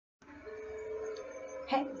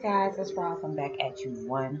Hey guys, it's Ross. I'm back at you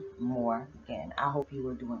one more again. I hope you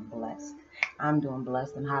are doing blessed. I'm doing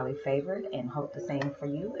blessed and highly favored and hope the same for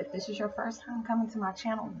you. If this is your first time coming to my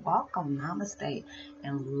channel, welcome, namaste,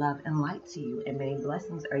 and love and light to you. And many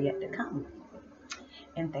blessings are yet to come.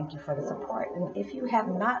 And thank you for the support. And if you have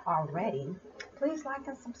not already, please like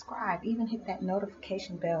and subscribe. Even hit that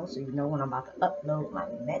notification bell so you know when I'm about to upload my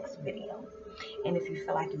next video. And if you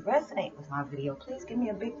feel like you resonate with my video, please give me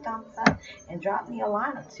a big thumbs up and drop me a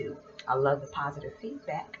line or two. I love the positive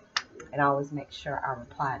feedback, and I always make sure I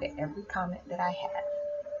reply to every comment that I have.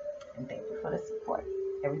 And thank you for the support.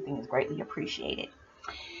 Everything is greatly appreciated.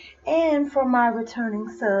 And for my returning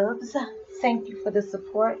subs, thank you for the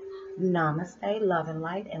support. Namaste, love and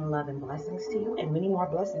light, and love and blessings to you. And many more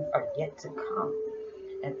blessings are yet to come.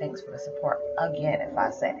 And thanks for the support again if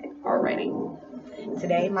I said it already.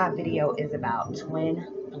 Today my video is about Twin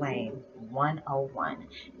Flame 101,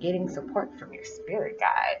 getting support from your spirit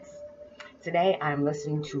guides. Today I'm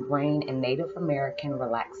listening to Rain and Native American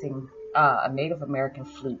a Native American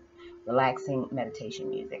flute relaxing meditation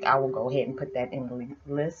music. I will go ahead and put that in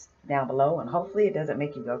the list down below, and hopefully it doesn't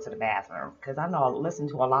make you go to the bathroom, because I know listening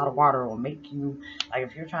to a lot of water will make you, like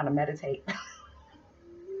if you're trying to meditate,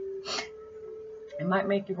 it might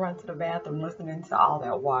make you run to the bathroom listening to all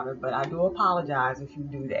that water, but I do apologize if you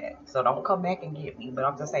do that. So don't come back and get me, but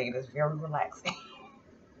I'm just saying it's very relaxing.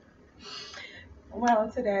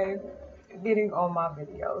 Well, today, getting on my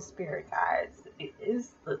video, spirit guides,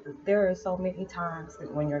 there are so many times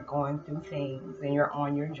that when you're going through things and you're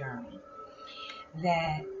on your journey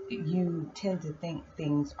that you tend to think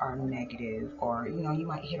things are negative, or you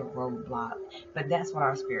might hit a roadblock, but that's what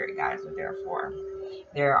our spirit guides are there for.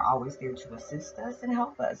 They're always there to assist us and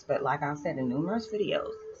help us. But like I've said in numerous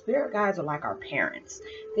videos, spirit guides are like our parents.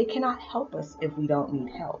 They cannot help us if we don't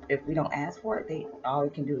need help. If we don't ask for it, all they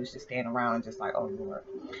can do is just stand around and just like, oh Lord,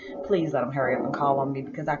 please let them hurry up and call on me,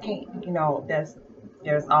 because I can't,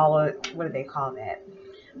 there's all of, what do they call that?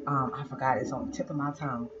 I forgot, it's on the tip of my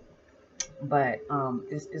tongue. But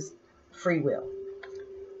it's free will.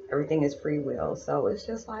 Everything is free will. So it's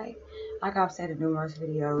just like I've said in numerous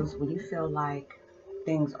videos, when you feel like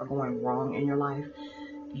things are going wrong in your life,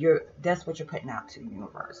 that's what you're putting out to the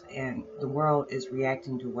universe, and the world is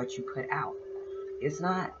reacting to what you put out. It's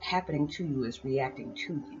not happening to you, it's reacting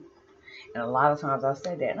to you. And a lot of times I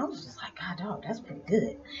said that, and I was just like, God, dog, that's pretty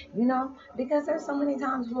good, because there's so many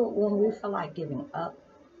times when we feel like giving up,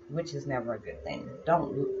 which is never a good thing.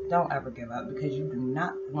 Don't ever give up, because you do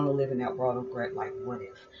not want to live in that world of regret. Like,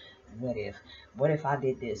 what if I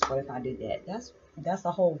did this? What if I did that? That's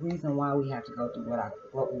the whole reason why we have to go through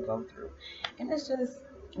what we go through. And it's just,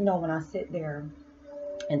 when I sit there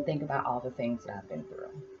and think about all the things that I've been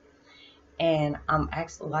through, and I'm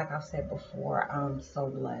actually, like I've said before, I'm so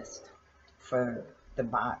blessed for the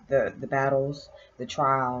battles, the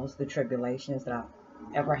trials, the tribulations that I've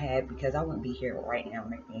ever had, because I wouldn't be here right now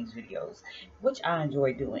making these videos, which I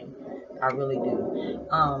enjoy doing. I really do.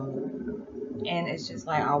 And it's just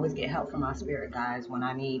like I always get help from my spirit guides when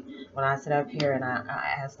I sit up here and I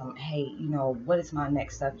ask them, hey, what is my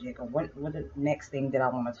next subject, or what the next thing that I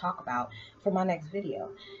want to talk about for my next video.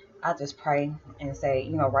 I just pray and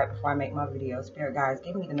say, right before I make my video, spirit guides,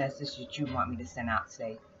 give me the message that you want me to send out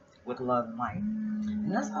today with love and light.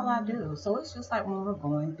 And that's all I do. So it's just like when we're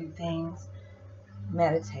going through things,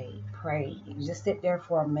 meditate, pray. You just sit there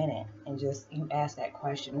for a minute and you ask that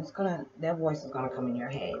question. That voice is gonna come in your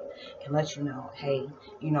head and let you know, hey,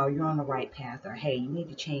 you're on the right path, or hey, you need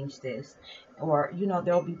to change this, or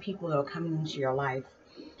there'll be people that'll come into your life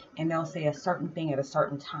and they'll say a certain thing at a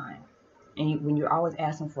certain time. And when you're always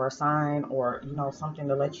asking for a sign, or something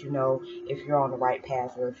to let you know if you're on the right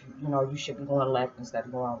path, or if you should be going left instead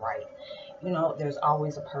of going right, there's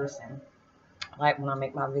always a person. Like when I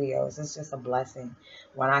make my videos, it's just a blessing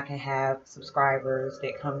when I can have subscribers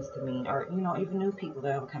that comes to me, or even new people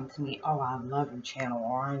that will come to me. Oh, I love your channel,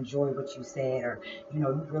 or I enjoy what you said, or you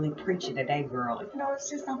really preaching today, girl. It's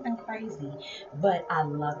just something crazy, but I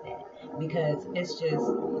love that, because it's just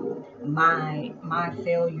my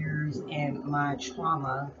failures and my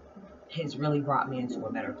trauma has really brought me into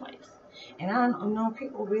a better place. And I know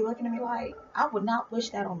people will be looking at me like, I would not wish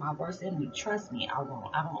that on my worst enemy. Trust me, I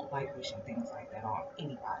won't. I don't like wishing things like that on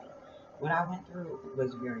anybody. What I went through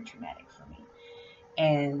was very traumatic for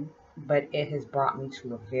me. But it has brought me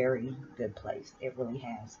to a very good place. It really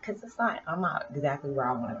has. Because I'm not exactly where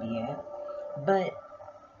I want to be at. But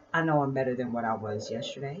I know I'm better than what I was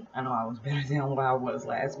yesterday. I know I was better than what I was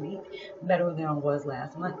last week. Better than I was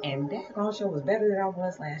last month. And that show was better than I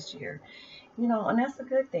was last year. And that's a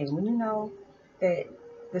good thing. When you know that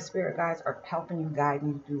the spirit guides are helping you, guiding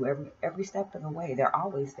you through every step of the way. They're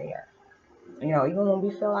always there. You know, even when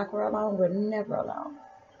we feel like we're alone, we're never alone.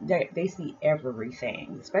 They see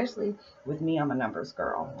everything, especially with me. I'm a numbers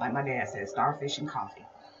girl. Like my dad says, starfish and coffee.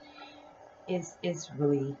 It's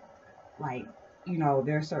really like, you know,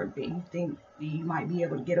 there's certain things you think you might be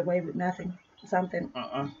able to get away with nothing, something.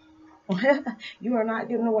 You are not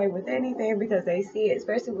getting away with anything because they see it.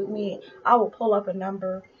 Especially with me, I will pull up a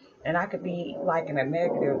number and I could be like in a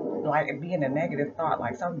negative, like be in a negative thought,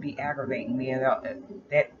 like something be aggravating me, and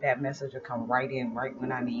that message will come right in right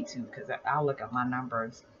when I need to, because I'll look at my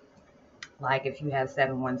numbers. Like if you have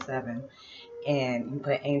 717 and you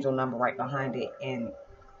put angel number right behind it, and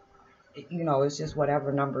you know it's just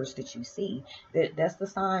whatever numbers that you see, that's the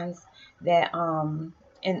signs that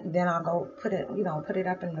and then I'll go put it, you know, put it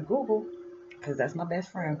up in the Google, because that's my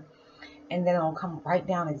best friend, and then it'll come right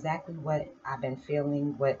down exactly what I've been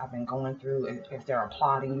feeling, what I've been going through, if they're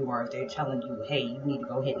applauding you or if they're telling you, hey, you need to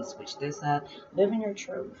go ahead and switch this up. Live in your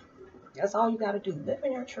truth. That's all you got to do. Live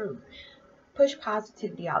in your truth. Push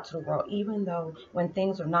positivity out to the world, even though when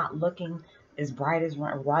things are not looking as bright as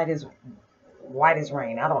white as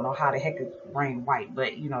rain. I don't know how the heck is rain white,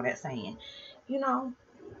 but you know that saying. You know,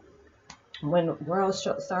 when the world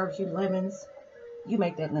serves you lemons, you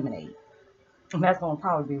make that lemonade. And that's going to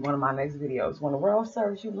probably be one of my next videos. When the world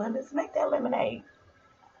serves you lemons, make that lemonade.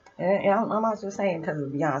 And I'm not just saying because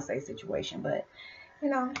of the Beyonce situation, but, you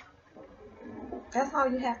know, that's all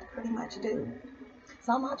you have to pretty much do.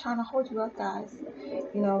 So I'm not trying to hold you up, guys.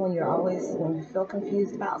 You know, when you feel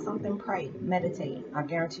confused about something, pray, meditate. I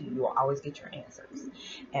guarantee you will always get your answers.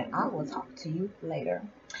 And I will talk to you later.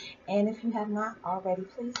 And if you have not already,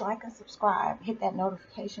 please like and subscribe. Hit that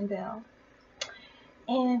notification bell.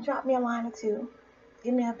 And drop me a line or two.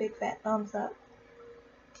 Give me a big fat thumbs up.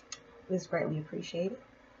 It's greatly appreciated.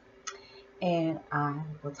 And I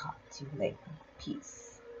will talk to you later.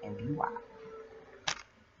 Peace and be wise.